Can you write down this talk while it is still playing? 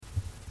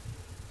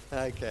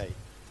Okay.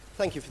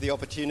 Thank you for the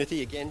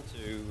opportunity again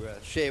to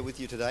share with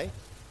you today.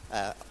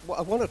 I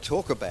want to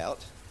talk about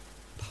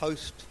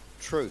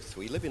post-truth.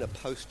 We live in a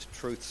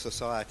post-truth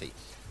society.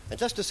 And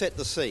just to set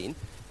the scene,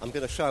 I'm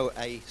going to show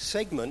a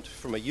segment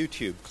from a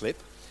YouTube clip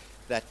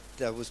that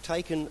was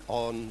taken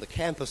on the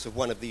campus of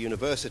one of the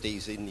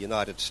universities in the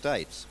United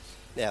States.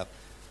 Now,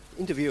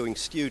 interviewing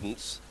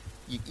students,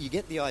 you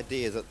get the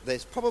idea that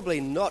there's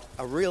probably not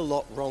a real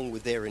lot wrong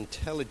with their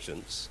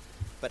intelligence,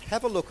 but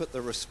have a look at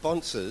the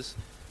responses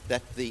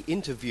that the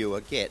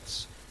interviewer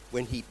gets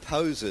when he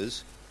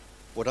poses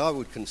what I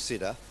would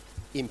consider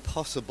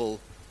impossible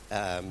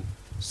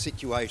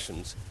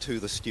situations to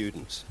the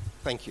students.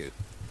 Thank you.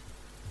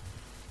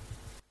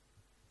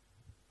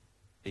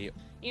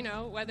 You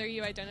know, whether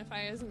you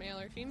identify as male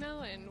or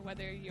female and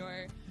whether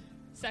your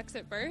sex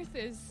at birth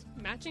is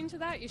matching to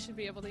that, you should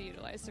be able to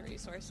utilize the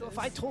resources. So if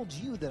I told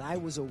you that I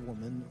was a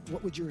woman,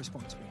 what would your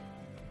response be?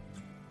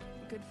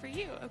 Good for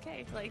you.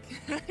 Okay. Like,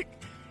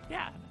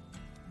 yeah.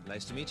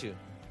 Nice to meet you.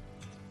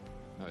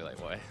 I'd be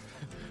like, what?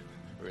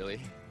 Really?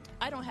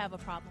 I don't have a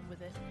problem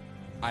with it.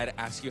 I'd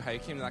ask you how you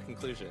came to that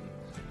conclusion.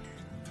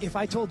 If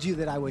I told you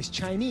that I was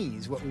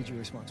Chinese, what would your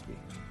response be?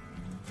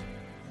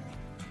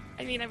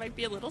 I mean, I might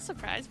be a little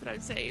surprised, but I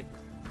would say,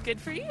 good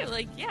for you.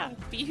 Like, yeah,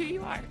 be who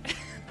you are.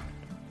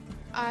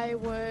 I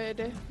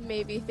would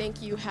maybe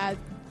think you had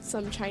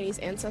some Chinese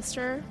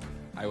ancestor.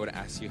 I would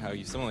ask you how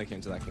you similarly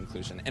came to that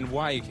conclusion and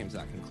why you came to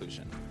that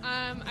conclusion.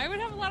 I would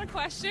have a lot of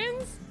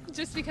questions,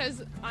 just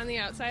because on the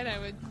outside I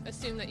would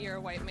assume that you're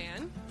a white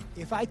man.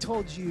 If I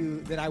told you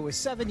that I was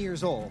 7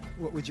 years old,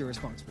 what would your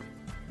response be?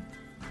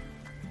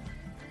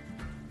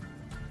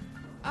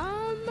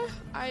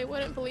 I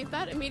wouldn't believe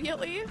that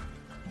immediately.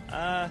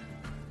 I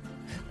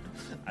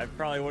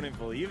probably wouldn't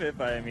believe it,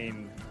 but I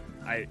mean,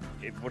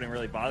 it wouldn't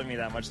really bother me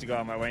that much to go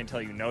out of my way and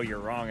tell you, no, you're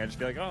wrong. I'd just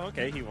be like, oh,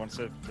 okay, he wants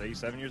to say he's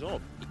 7 years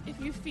old.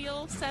 If you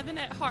feel 7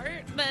 at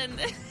heart, then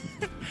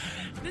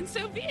then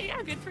so be it.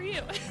 Yeah, good for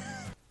you.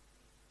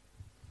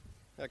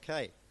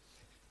 Okay.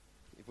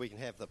 If we can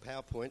have the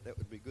PowerPoint, that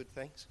would be good,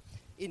 thanks.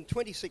 In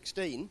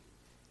 2016,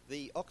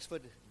 the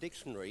Oxford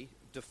Dictionary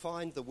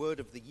defined the word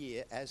of the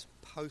year as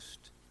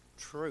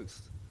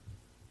post-truth.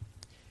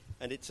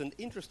 And it's an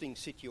interesting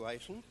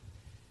situation.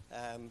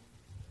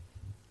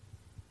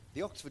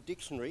 The Oxford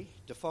Dictionary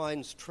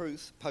defines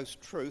truth,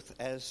 post-truth,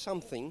 as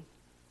something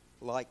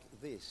like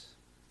this.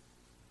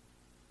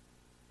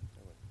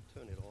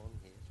 Turn it on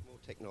here, it's more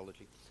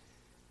technology.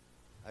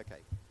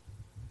 Okay.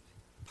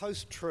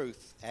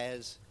 Post-truth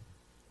as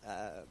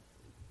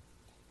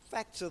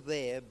facts are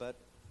there, but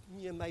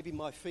maybe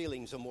my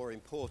feelings are more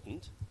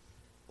important.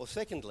 Or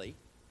secondly,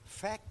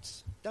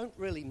 facts don't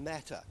really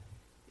matter.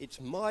 It's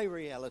my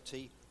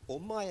reality or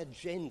my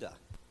agenda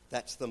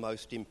that's the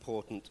most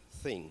important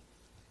thing.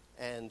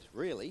 And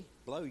really,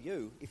 blow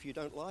you if you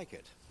don't like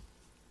it.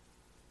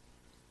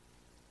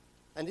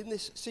 And in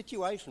this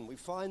situation, we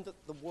find that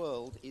the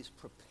world is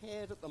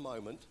prepared at the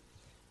moment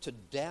to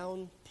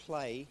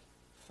downplay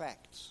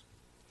facts.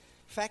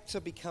 Facts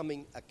are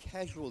becoming a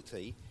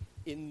casualty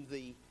in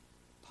the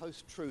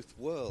post-truth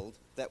world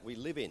that we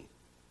live in.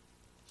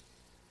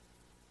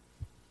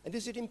 And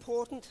is it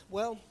important?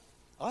 Well,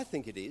 I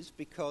think it is,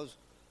 because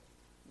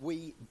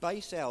we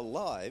base our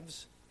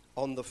lives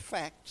on the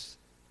facts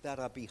that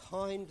are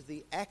behind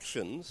the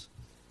actions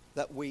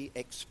that we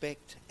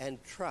expect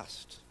and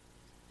trust.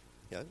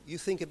 You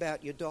think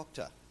about your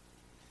doctor.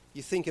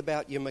 You think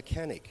about your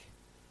mechanic.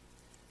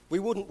 We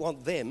wouldn't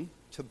want them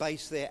to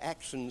base their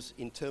actions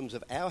in terms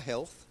of our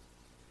health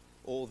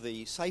or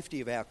the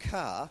safety of our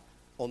car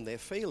on their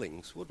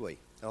feelings, would we?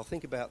 I'll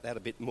think about that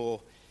a bit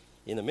more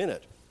in a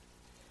minute.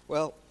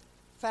 Well,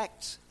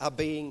 facts are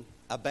being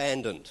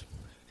abandoned.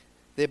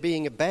 They're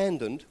being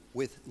abandoned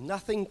with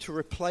nothing to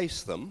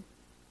replace them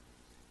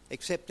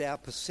except our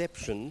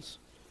perceptions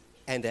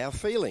and our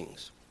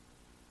feelings.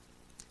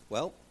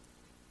 Well,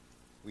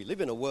 we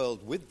live in a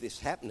world with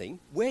this happening.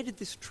 Where did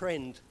this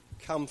trend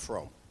come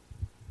from?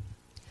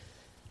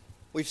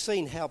 We've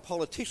seen how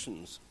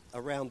politicians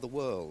around the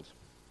world,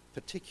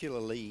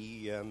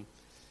 particularly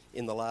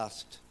in the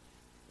last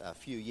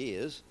few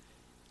years,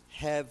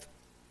 have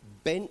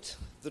bent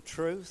the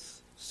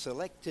truth,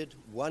 selected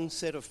one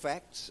set of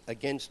facts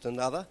against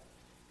another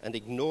and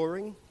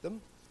ignoring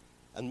them,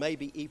 and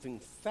maybe even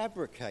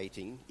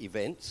fabricating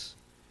events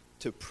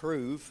to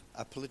prove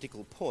a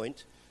political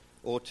point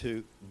or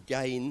to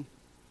gain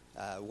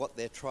what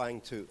they're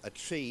trying to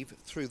achieve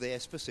through their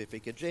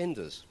specific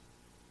agendas.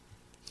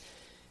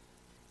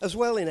 As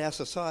well, in our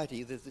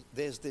society,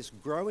 there's this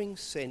growing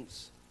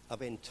sense of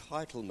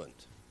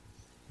entitlement,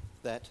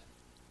 that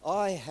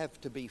I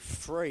have to be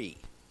free.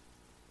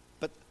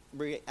 But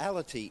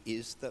reality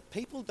is that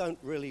people don't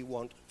really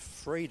want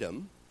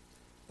freedom,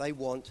 they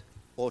want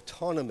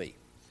autonomy.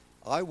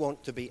 I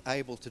want to be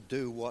able to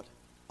do what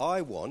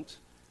I want,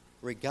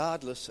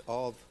 regardless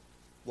of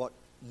what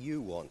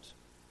you want.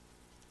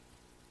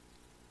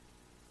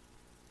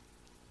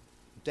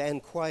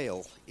 Dan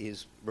Quayle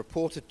is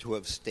reported to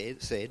have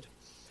said,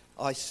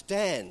 "I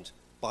stand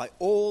by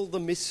all the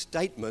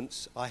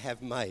misstatements I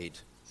have made.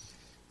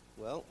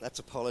 Well, that's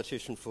a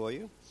politician for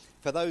you.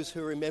 For those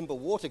who remember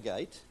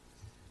Watergate,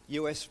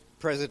 US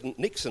President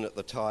Nixon at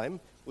the time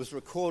was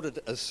recorded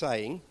as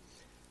saying,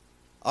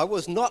 "I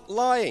was not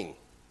lying.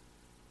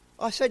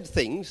 I said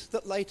things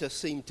that later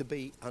seemed to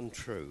be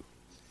untrue."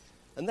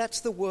 And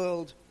that's the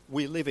world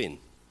we live in.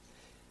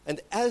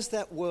 And as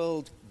that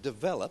world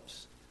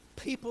develops,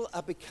 people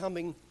are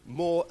becoming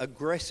more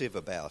aggressive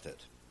about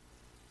it.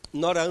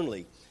 Not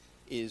only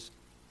is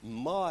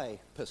my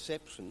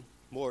perception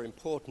more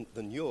important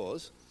than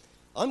yours,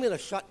 I'm going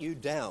to shut you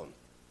down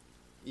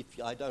if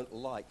I don't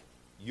like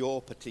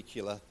your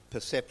particular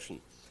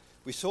perception.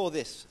 We saw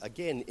this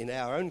again in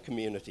our own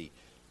community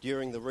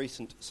during the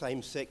recent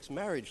same-sex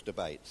marriage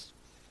debates,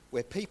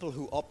 where people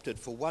who opted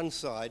for one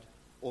side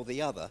or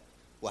the other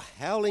were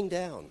howling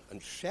down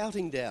and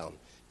shouting down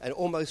and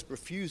almost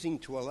refusing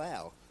to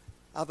allow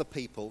other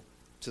people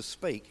to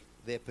speak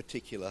their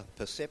particular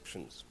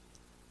perceptions.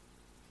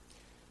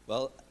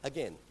 Well,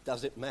 again,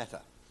 does it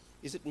matter?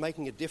 Is it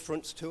making a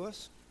difference to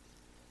us?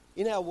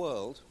 In our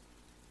world,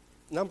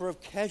 a number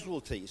of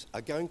casualties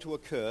are going to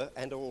occur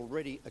and are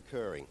already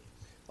occurring.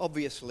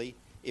 Obviously,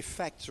 if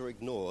facts are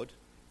ignored,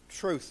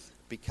 truth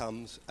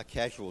becomes a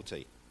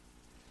casualty.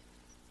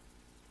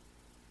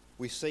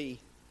 We see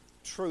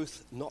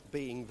truth not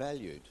being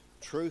valued.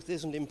 Truth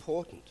isn't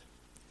important.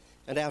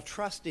 And our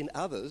trust in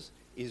others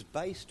is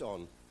based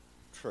on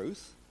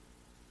truth.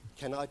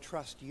 Can I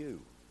trust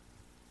you?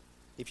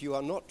 If you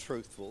are not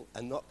truthful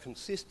and not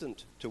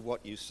consistent to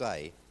what you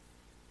say,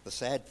 the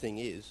sad thing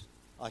is,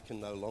 I can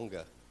no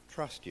longer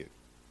trust you.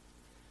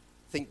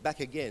 Think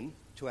back again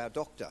to our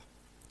doctor.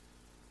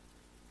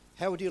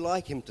 How would you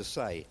like him to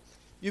say,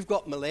 "You've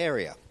got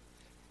malaria,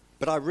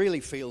 but I really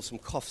feel some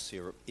cough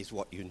syrup is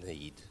what you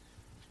need"?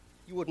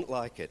 You wouldn't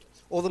like it.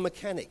 Or the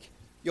mechanic,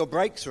 "Your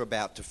brakes are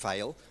about to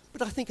fail,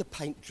 but I think a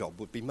paint job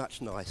would be much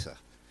nicer."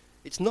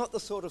 It's not the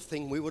sort of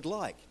thing we would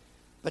like,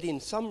 but in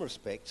some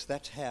respects,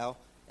 that's how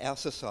our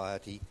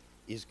society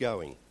is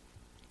going.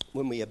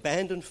 When we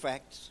abandon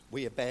facts,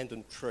 we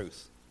abandon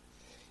truth.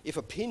 If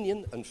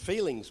opinion and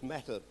feelings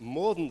matter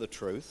more than the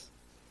truth,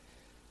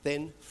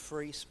 then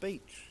free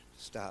speech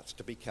starts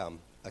to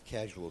become a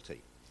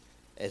casualty,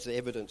 as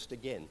evidenced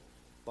again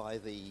by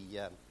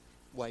the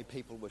way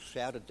people were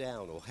shouted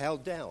down or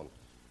held down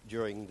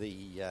during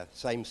the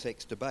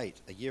same-sex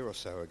debate a year or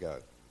so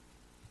ago.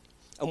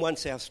 And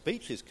once our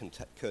speech is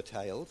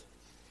curtailed,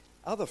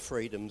 other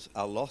freedoms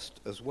are lost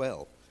as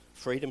well.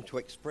 Freedom to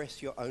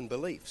express your own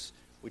beliefs,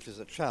 which is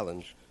a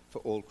challenge for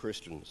all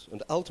Christians.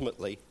 And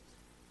ultimately,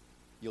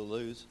 you'll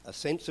lose a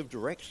sense of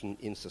direction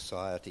in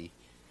society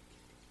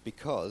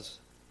because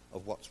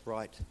of what's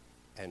right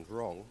and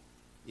wrong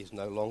is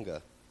no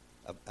longer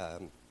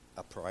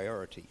a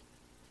priority.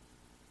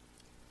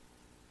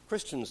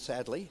 Christians,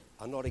 sadly,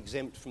 are not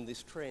exempt from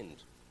this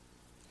trend.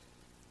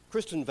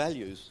 Christian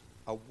values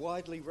are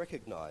widely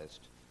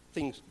recognised.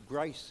 Things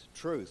grace,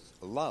 truth,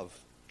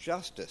 love,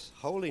 justice,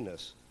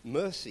 holiness,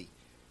 mercy,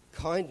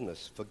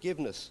 kindness,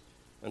 forgiveness,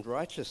 and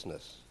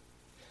righteousness.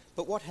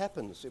 But what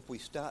happens if we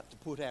start to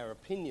put our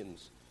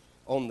opinions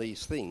on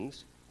these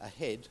things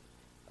ahead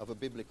of a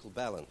biblical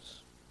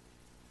balance?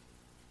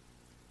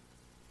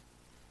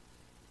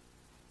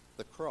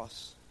 The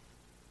cross,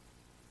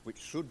 which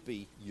should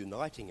be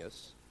uniting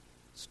us,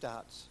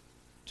 starts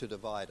to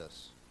divide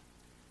us.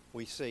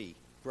 We see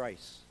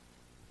grace,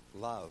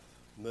 love,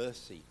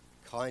 mercy,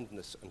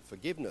 kindness, and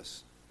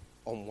forgiveness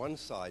on one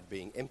side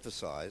being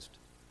emphasised,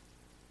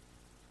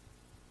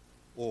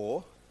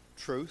 or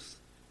truth,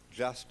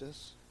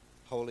 justice,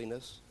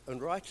 holiness,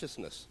 and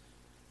righteousness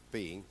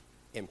being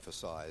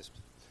emphasised.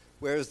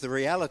 Whereas the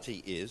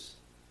reality is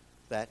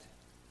that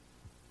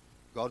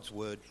God's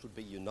word should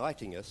be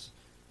uniting us,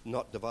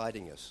 not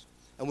dividing us.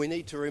 And we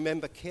need to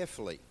remember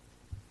carefully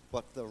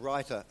what the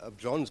writer of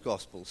John's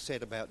Gospel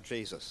said about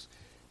Jesus,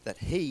 that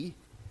he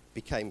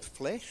became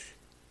flesh,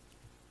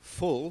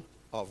 full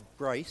of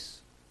grace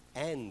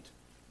and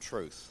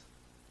truth.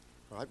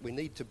 Right? We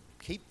need to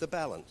keep the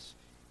balance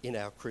in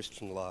our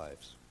Christian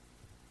lives.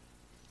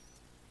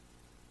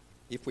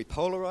 If we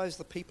polarize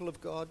the people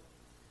of God,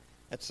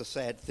 that's a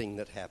sad thing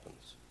that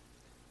happens.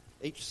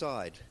 Each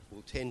side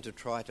will tend to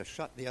try to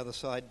shut the other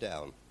side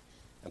down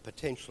and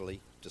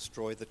potentially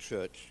destroy the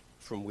church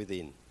from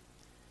within.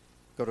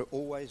 Got to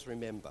always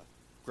remember,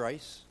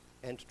 grace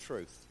and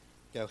truth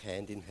go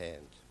hand in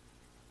hand.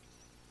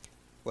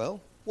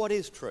 Well, what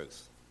is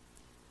truth?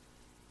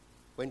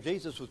 When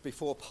Jesus was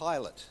before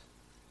Pilate,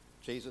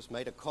 Jesus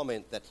made a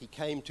comment that he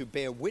came to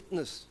bear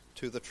witness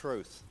to the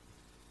truth.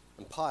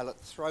 And Pilate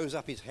throws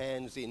up his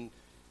hands in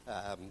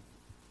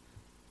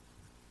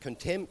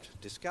contempt,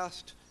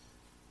 disgust,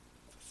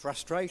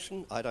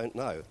 frustration, I don't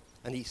know.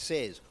 And he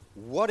says,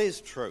 "What is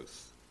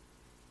truth?"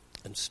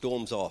 and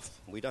storms off.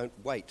 We don't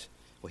wait,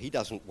 or he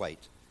doesn't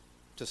wait,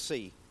 to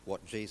see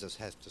what Jesus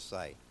has to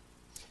say.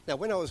 Now,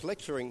 when I was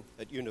lecturing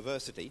at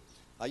university,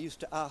 I used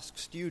to ask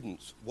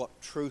students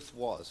what truth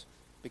was,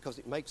 because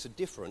it makes a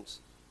difference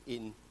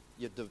in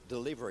your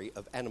delivery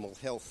of animal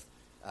health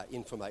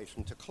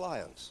information to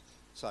clients.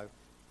 So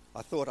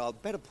I thought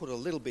I'd better put a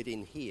little bit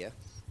in here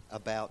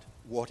about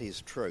what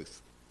is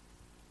truth.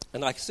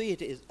 And I see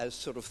it as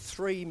sort of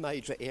three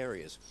major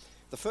areas.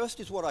 The first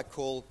is what I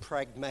call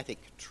pragmatic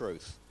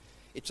truth.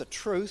 It's a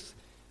truth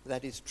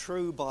that is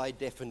true by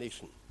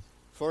definition.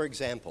 For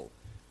example,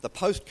 the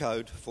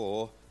postcode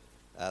for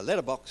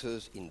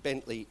letterboxes in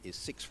Bentley is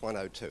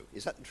 6102.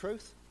 Is that the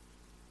truth?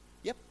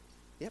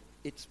 Yep,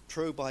 it's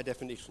true by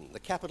definition. The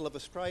capital of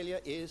Australia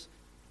is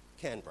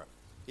Canberra.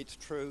 It's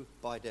true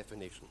by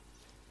definition.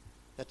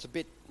 That's a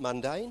bit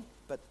mundane,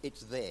 but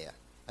it's there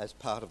as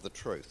part of the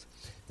truth.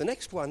 The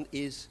next one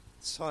is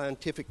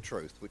scientific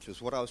truth, which is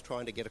what I was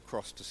trying to get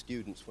across to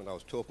students when I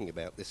was talking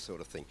about this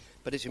sort of thing.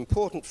 But it's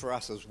important for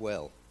us as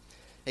well.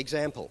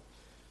 Example,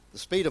 the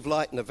speed of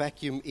light in a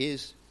vacuum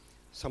is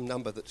some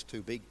number that's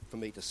too big for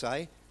me to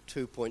say,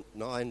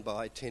 2.9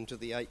 by 10 to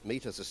the 8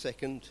 metres a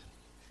second,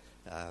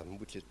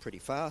 which is pretty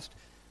fast.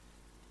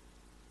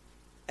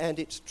 And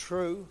it's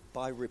true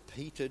by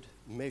repeated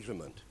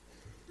measurement.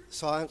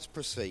 Science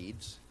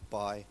proceeds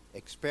by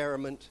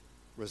experiment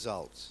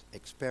results.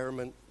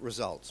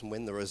 And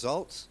when the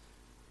results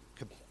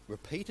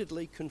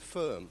repeatedly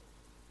confirm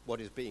what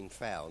is being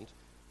found,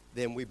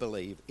 then we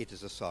believe it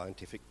is a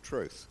scientific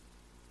truth.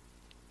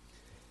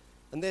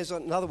 And there's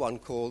another one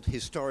called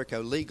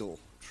historico-legal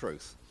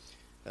truth.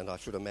 And I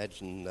should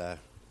imagine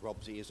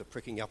Rob's ears are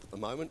pricking up at the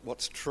moment.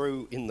 What's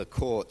true in the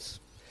courts?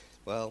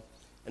 Well,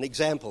 an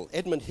example,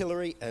 Edmund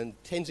Hillary and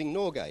Tenzing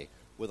Norgay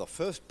were the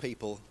first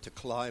people to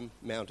climb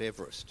Mount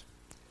Everest.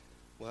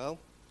 Well,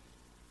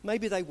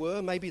 maybe they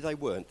were, maybe they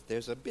weren't.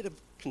 There's a bit of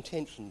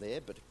contention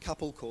there, but a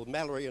couple called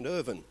Mallory and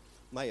Irvine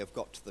may have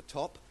got to the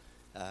top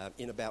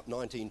in about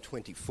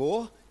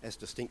 1924, as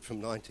distinct from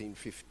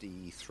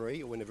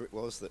 1953, or whenever it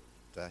was that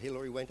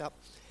Hillary went up.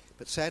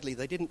 But sadly,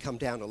 they didn't come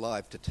down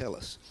alive to tell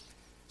us.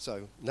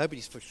 So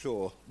nobody's for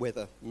sure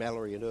whether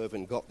Mallory and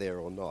Irvine got there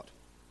or not.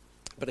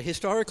 But a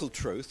historical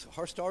truth,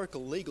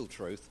 historical legal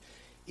truth,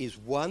 is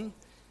one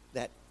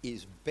that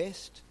is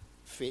best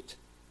fit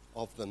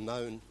of the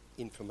known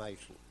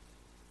information.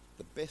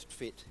 The best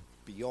fit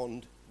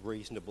beyond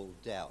reasonable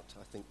doubt.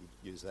 I think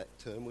you'd use that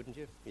term, wouldn't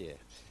you? Yeah.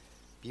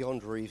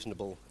 Beyond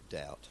reasonable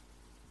doubt.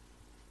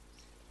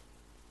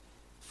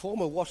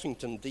 Former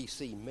Washington,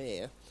 D.C.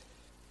 Mayor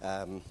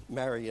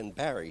Marion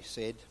Barry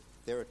said,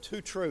 "There are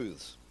two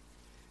truths.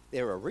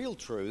 There are real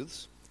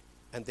truths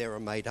and there are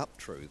made-up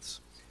truths."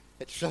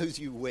 It shows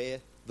you where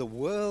the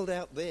world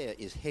out there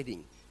is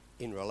heading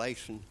in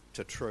relation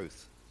to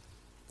truth.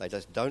 They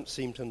just don't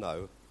seem to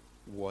know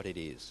what it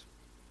is.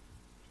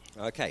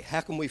 Okay,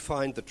 how can we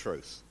find the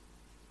truth?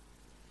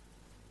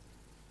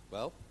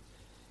 Well,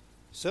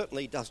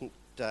 certainly doesn't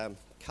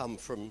come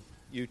from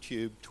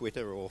YouTube,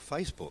 Twitter or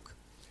Facebook.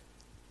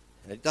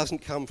 And it doesn't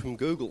come from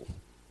Google.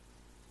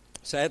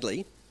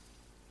 Sadly,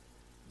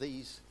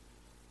 these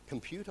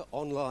computer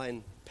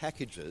online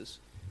packages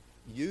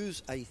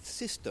use a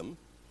system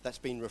that's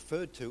been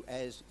referred to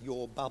as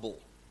your bubble.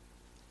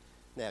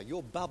 Now,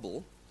 your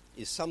bubble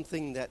is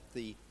something that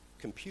the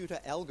computer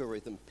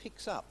algorithm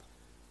picks up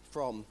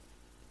from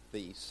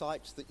the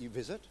sites that you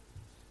visit,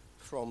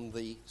 from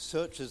the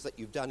searches that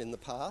you've done in the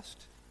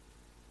past,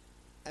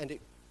 and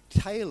it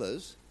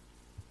tailors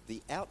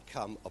the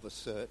outcome of a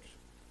search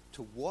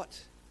to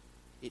what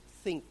it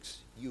thinks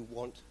you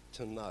want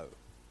to know.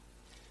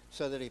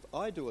 So that if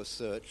I do a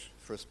search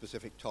for a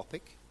specific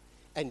topic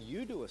and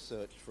you do a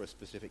search for a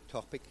specific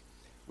topic,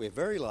 we're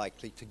very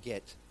likely to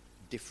get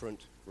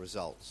different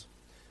results.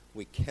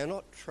 We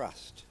cannot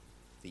trust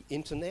the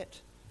internet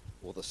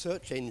or the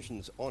search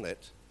engines on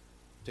it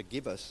to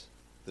give us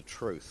the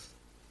truth.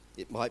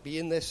 It might be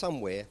in there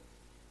somewhere,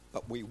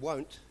 but we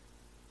won't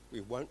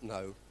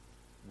know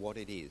what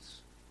it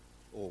is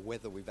or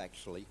whether we've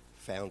actually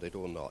found it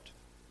or not.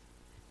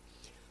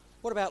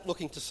 What about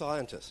looking to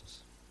scientists?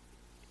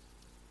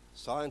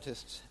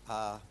 Scientists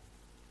are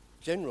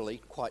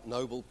generally quite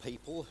noble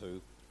people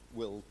who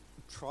will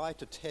try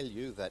to tell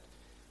you that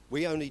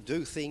we only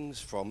do things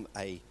from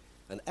an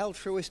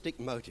altruistic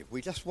motive.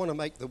 We just want to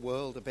make the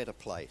world a better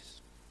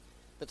place.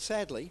 But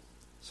sadly,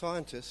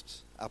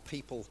 scientists are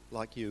people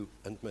like you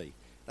and me.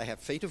 They have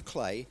feet of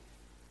clay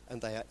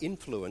and they are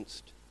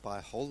influenced by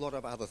a whole lot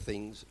of other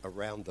things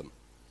around them.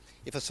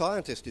 If a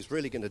scientist is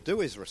really going to do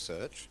his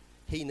research,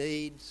 he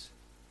needs,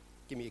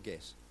 give me a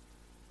guess,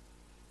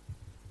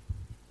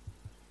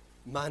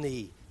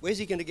 money. Where's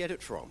he going to get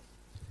it from?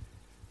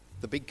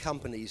 The big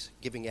companies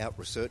giving out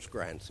research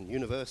grants and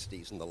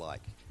universities and the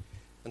like.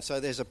 And so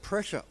there's a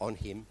pressure on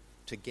him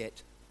to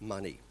get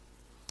money.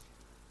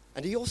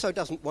 And he also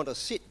doesn't want to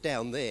sit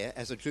down there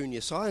as a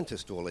junior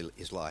scientist all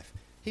his life.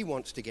 He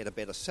wants to get a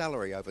better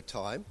salary over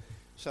time.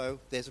 So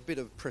there's a bit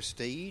of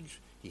prestige.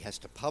 He has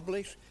to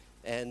publish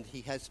and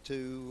he has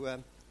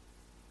to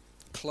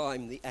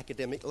climb the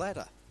academic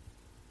ladder.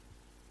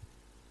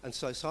 And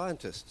so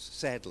scientists,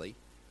 sadly,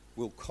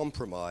 will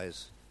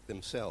compromise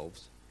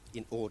themselves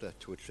in order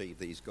to achieve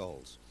these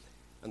goals.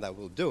 And they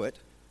will do it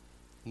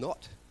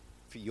not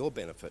for your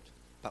benefit,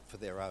 but for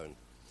their own.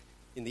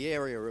 In the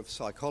area of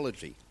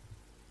psychology,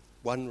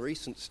 one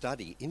recent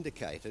study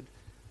indicated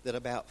that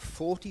about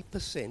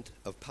 40%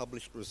 of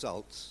published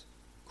results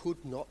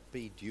could not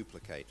be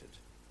duplicated.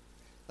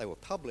 They were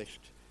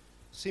published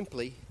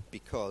simply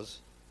because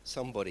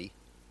somebody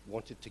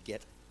wanted to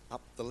get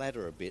up the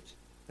ladder a bit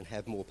and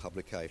have more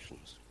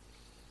publications.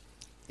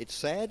 It's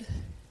sad.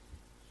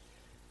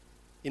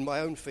 In my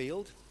own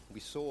field, we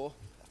saw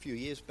a few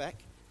years back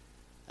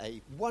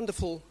a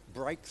wonderful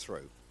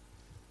breakthrough.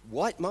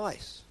 White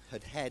mice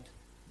had had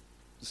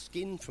the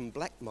skin from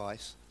black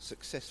mice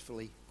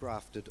successfully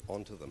grafted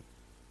onto them.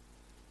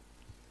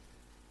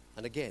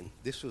 And again,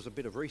 this was a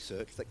bit of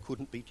research that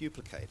couldn't be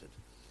duplicated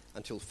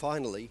until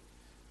finally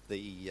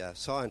the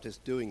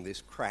scientist doing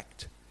this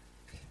cracked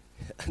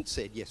and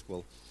said, yes,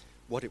 well,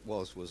 what it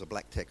was a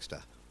black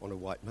texture on a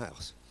white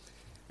mouse.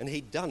 And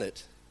he'd done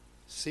it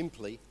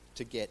simply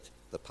to get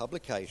the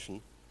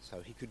publication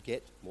so he could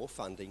get more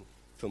funding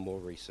for more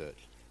research.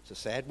 It's a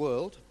sad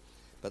world,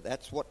 but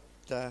that's what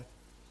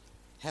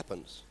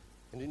happens.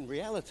 And in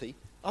reality,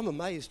 I'm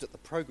amazed at the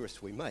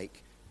progress we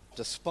make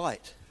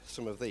despite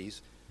some of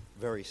these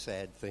very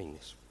sad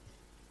things.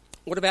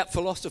 What about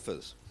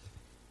philosophers?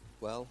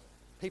 Well,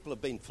 people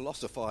have been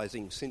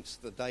philosophizing since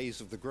the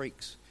days of the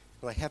Greeks,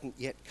 and they haven't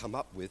yet come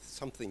up with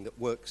something that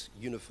works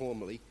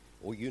uniformly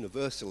or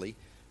universally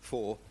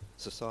for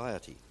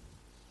society.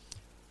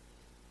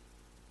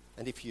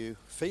 And if you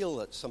feel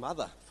that some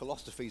other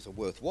philosophies are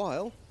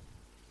worthwhile,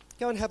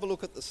 go and have a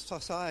look at the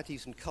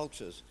societies and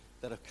cultures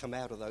that have come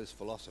out of those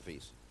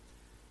philosophies.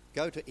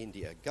 Go to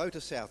India, go to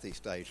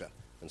Southeast Asia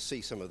and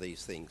see some of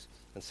these things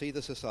and see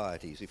the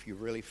societies if you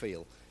really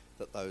feel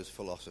that those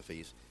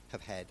philosophies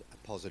have had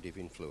a positive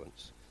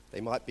influence.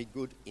 They might be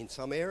good in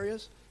some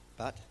areas,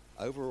 but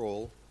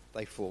overall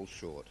they fall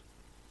short.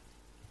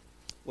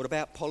 What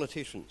about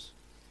politicians?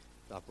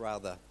 I've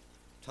rather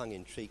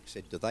tongue-in-cheek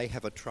said, do they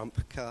have a trump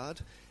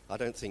card? I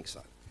don't think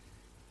so.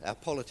 Our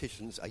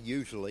politicians are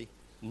usually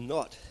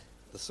not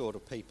the sort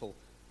of people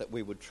that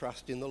we would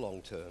trust in the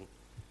long term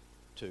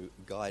to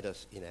guide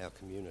us in our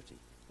community.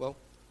 Well,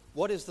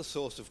 what is the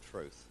source of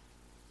truth?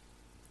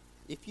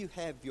 If you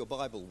have your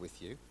Bible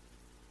with you,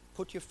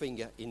 put your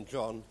finger in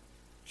John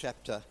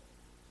chapter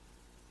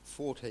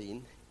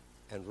 14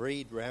 and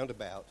read round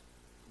about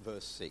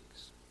verse 6.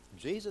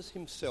 Jesus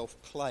himself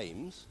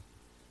claims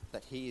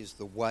that he is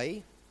the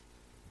way,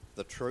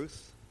 the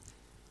truth,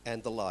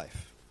 and the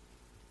life.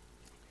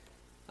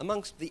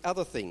 Amongst the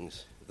other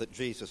things that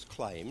Jesus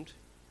claimed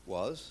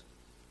was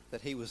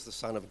that he was the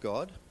Son of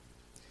God,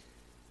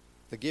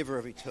 the giver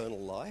of eternal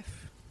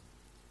life,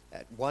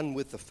 at one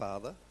with the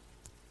Father,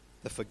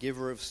 the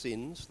forgiver of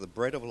sins, the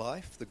bread of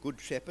life, the good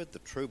shepherd, the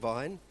true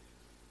vine,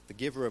 the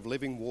giver of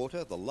living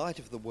water, the light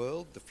of the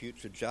world, the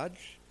future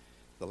judge,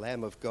 the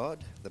Lamb of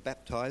God, the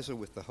baptizer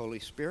with the Holy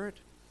Spirit,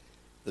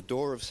 the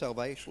door of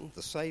salvation,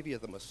 the Saviour,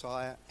 the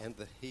Messiah, and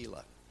the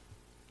healer.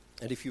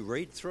 And if you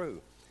read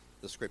through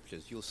the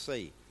scriptures, you'll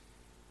see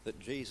that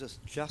Jesus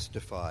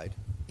justified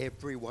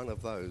every one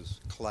of those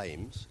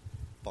claims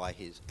by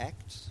his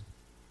acts,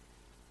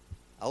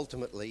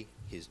 ultimately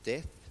his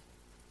death,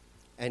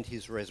 and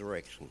his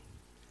resurrection.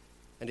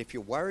 And if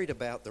you're worried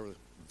about the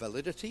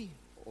validity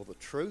or the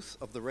truth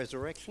of the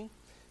resurrection,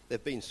 there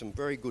have been some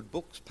very good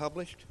books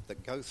published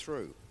that go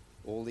through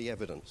all the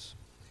evidence.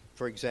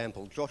 For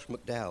example, Josh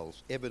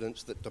McDowell's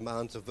Evidence That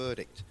Demands a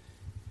Verdict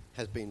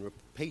has been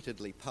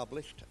repeatedly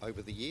published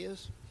over the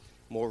years.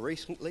 More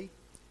recently,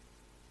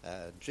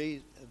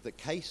 the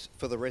Case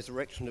for the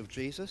Resurrection of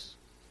Jesus,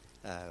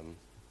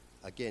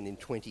 again in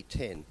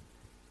 2010.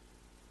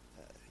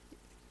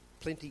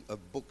 Plenty of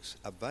books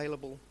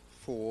available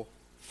for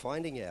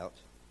finding out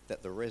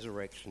that the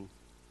resurrection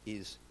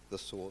is the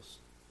source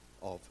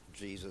of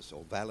Jesus,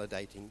 or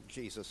validating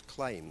Jesus'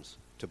 claims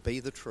to be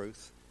the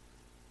truth,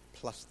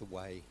 plus the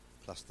way,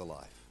 plus the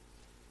life.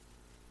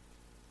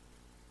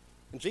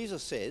 And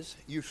Jesus says,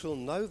 you shall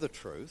know the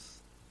truth,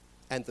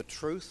 and the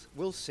truth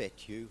will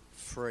set you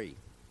free.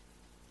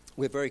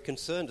 We're very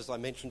concerned, as I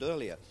mentioned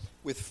earlier,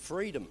 with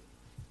freedom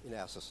in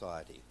our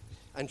society.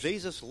 And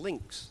Jesus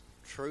links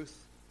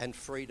truth and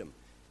freedom.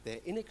 They're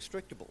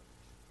inextricable.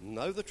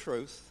 Know the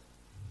truth,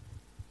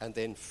 and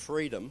then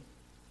freedom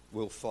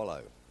will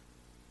follow.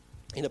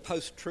 In a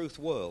post-truth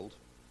world,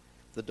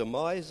 the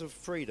demise of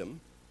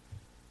freedom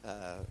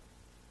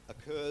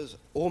occurs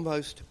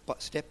almost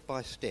step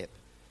by step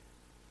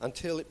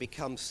until it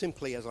becomes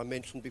simply, as I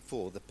mentioned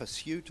before, the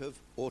pursuit of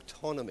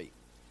autonomy.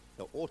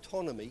 Now,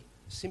 autonomy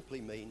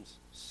simply means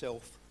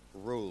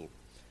self-rule.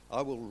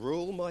 I will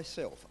rule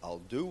myself.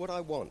 I'll do what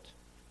I want.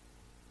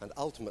 And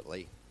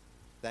ultimately,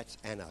 that's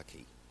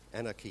anarchy.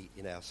 Anarchy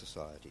in our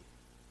society.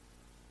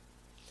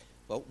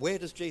 Well, where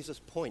does Jesus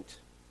point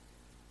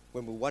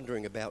when we're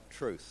wondering about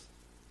truth?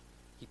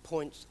 He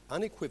points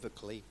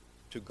unequivocally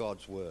to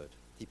God's word.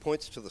 He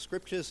points to the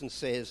scriptures and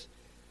says,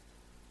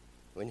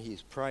 when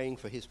he's praying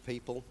for his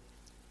people,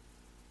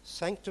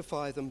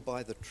 sanctify them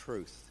by the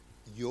truth.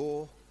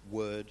 Your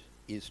word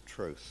is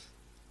truth.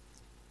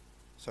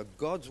 So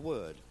God's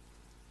word,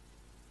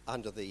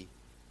 under the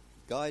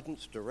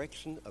guidance,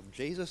 direction of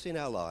Jesus in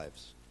our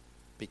lives,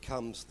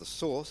 becomes the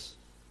source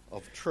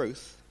of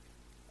truth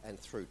and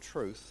through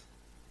truth,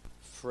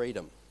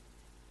 freedom.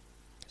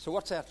 So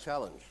what's our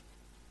challenge?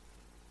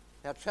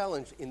 Our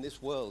challenge in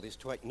this world is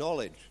to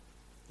acknowledge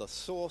the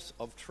source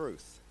of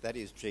truth, that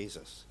is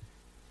Jesus.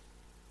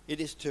 It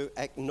is to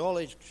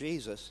acknowledge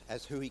Jesus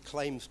as who he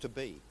claims to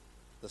be,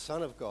 the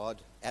Son of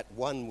God, at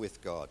one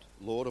with God,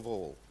 Lord of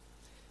all.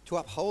 To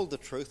uphold the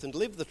truth and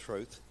live the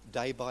truth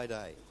day by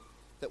day,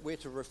 that we're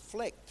to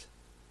reflect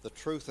the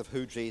truth of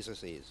who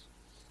Jesus is.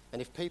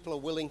 And if people are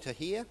willing to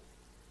hear,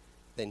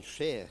 then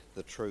share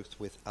the truth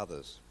with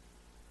others.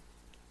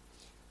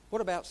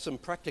 What about some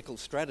practical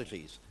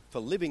strategies for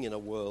living in a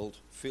world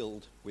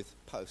filled with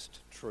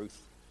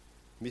post-truth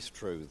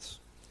mistruths?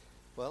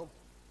 Well,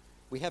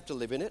 we have to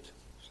live in it,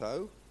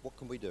 so what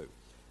can we do?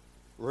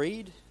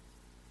 Read,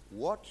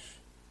 watch,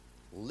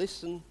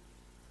 listen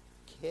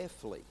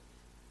carefully.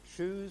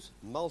 Choose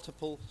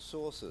multiple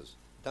sources.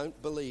 Don't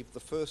believe the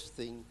first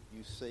thing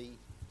you see,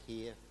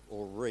 hear,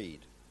 or read.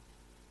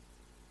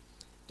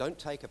 Don't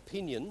take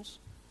opinions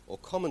or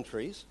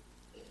commentaries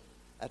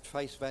at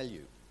face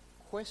value.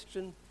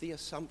 Question the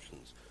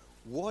assumptions.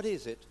 What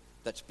is it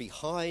that's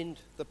behind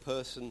the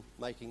person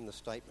making the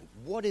statement?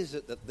 What is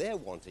it that they're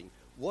wanting?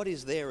 What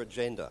is their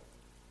agenda?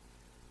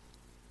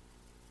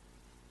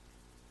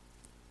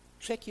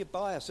 Check your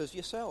biases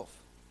yourself.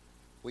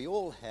 We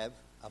all have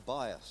a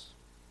bias.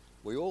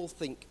 We all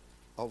think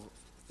of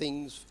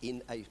things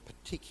in a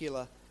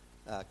particular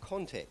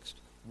context.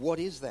 What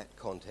is that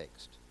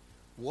context?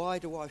 Why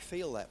do I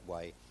feel that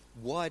way?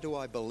 Why do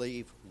I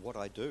believe what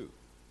I do?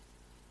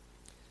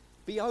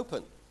 Be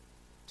open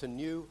to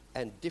new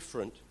and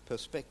different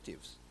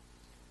perspectives.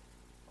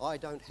 I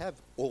don't have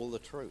all the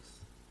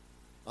truth.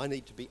 I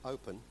need to be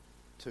open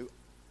to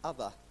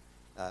other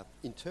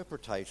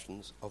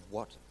interpretations of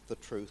what the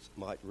truth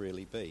might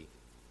really be.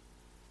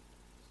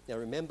 Now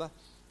remember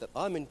that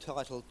I'm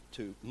entitled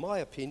to my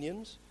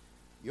opinions,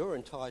 you're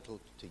entitled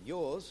to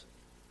yours,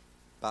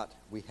 but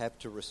we have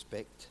to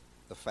respect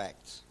the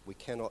facts. We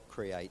cannot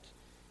create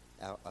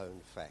our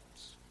own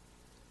facts.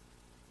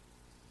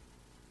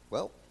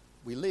 Well,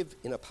 we live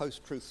in a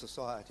post-truth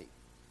society.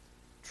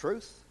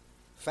 Truth,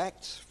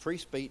 facts, free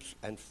speech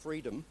and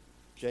freedom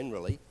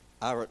generally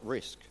are at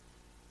risk.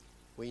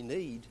 We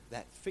need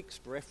that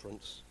fixed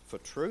reference for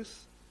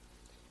truth.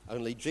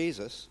 Only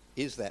Jesus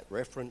is that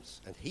reference,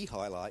 and he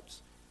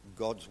highlights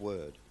God's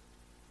word.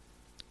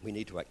 We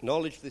need to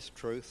acknowledge this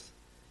truth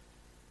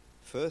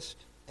first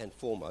and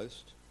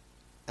foremost,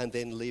 and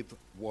then live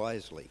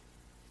wisely.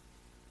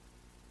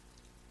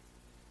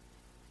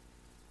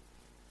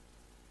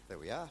 There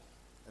we are,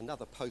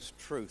 another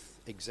post-truth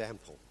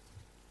example.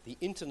 The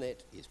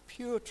internet is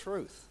pure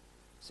truth,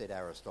 said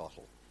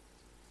Aristotle.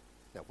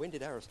 Now, when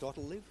did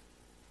Aristotle live?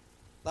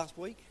 Last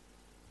week?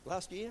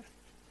 Last year?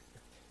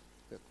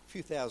 A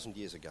few thousand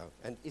years ago.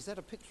 And is that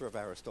a picture of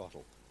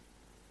Aristotle?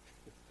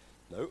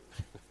 No?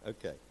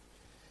 Okay.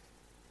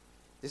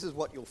 This is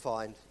what you'll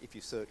find if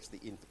you search the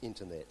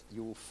internet.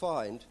 You will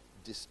find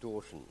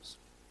distortions.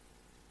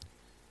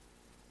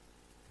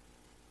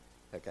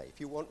 Okay, if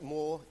you want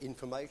more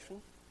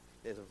information,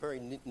 there's a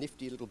very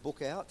nifty little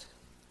book out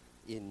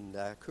in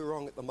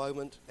Koorong at the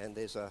moment, and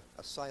there's a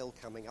sale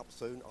coming up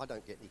soon. I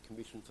don't get any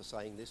commission for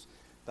saying this,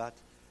 but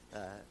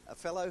a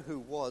fellow who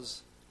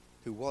was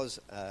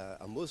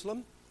a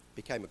Muslim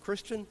became a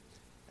Christian,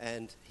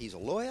 and he's a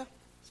lawyer,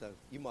 so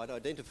you might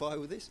identify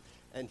with this,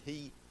 and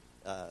he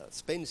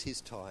spends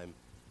his time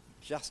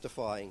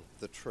justifying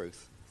the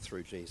truth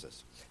through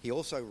Jesus. He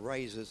also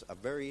raises a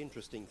very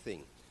interesting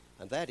thing,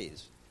 and that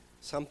is,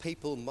 some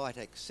people might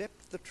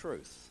accept the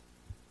truth,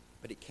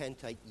 but it can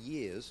take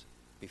years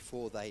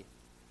before they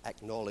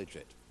acknowledge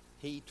it.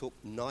 He took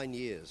 9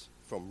 years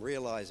from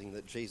realizing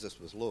that Jesus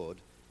was Lord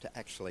to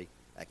actually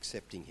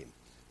accepting him.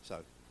 So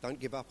don't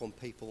give up on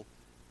people,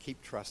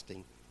 keep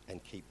trusting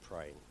and keep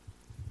praying.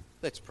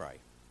 Let's pray.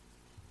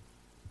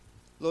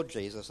 Lord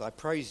Jesus, I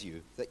praise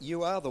you that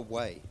you are the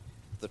way,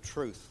 the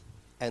truth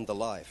and the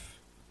life.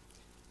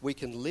 We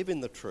can live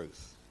in the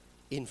truth,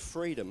 in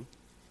freedom,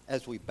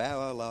 as we bow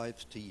our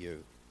lives to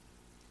you.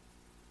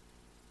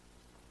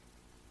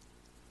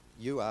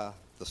 You are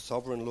the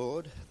sovereign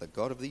Lord, the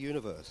God of the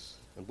universe,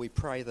 and we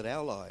pray that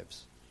our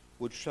lives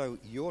would show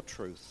your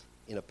truth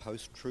in a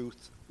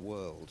post-truth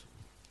world.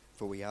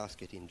 For we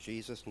ask it in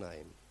Jesus'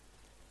 name.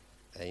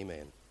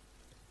 Amen.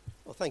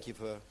 Well, thank you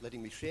for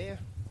letting me share.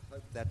 I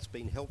hope that's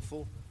been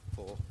helpful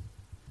for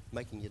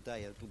making your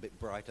day a little bit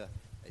brighter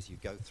as you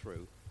go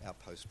through our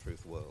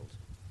post-truth world.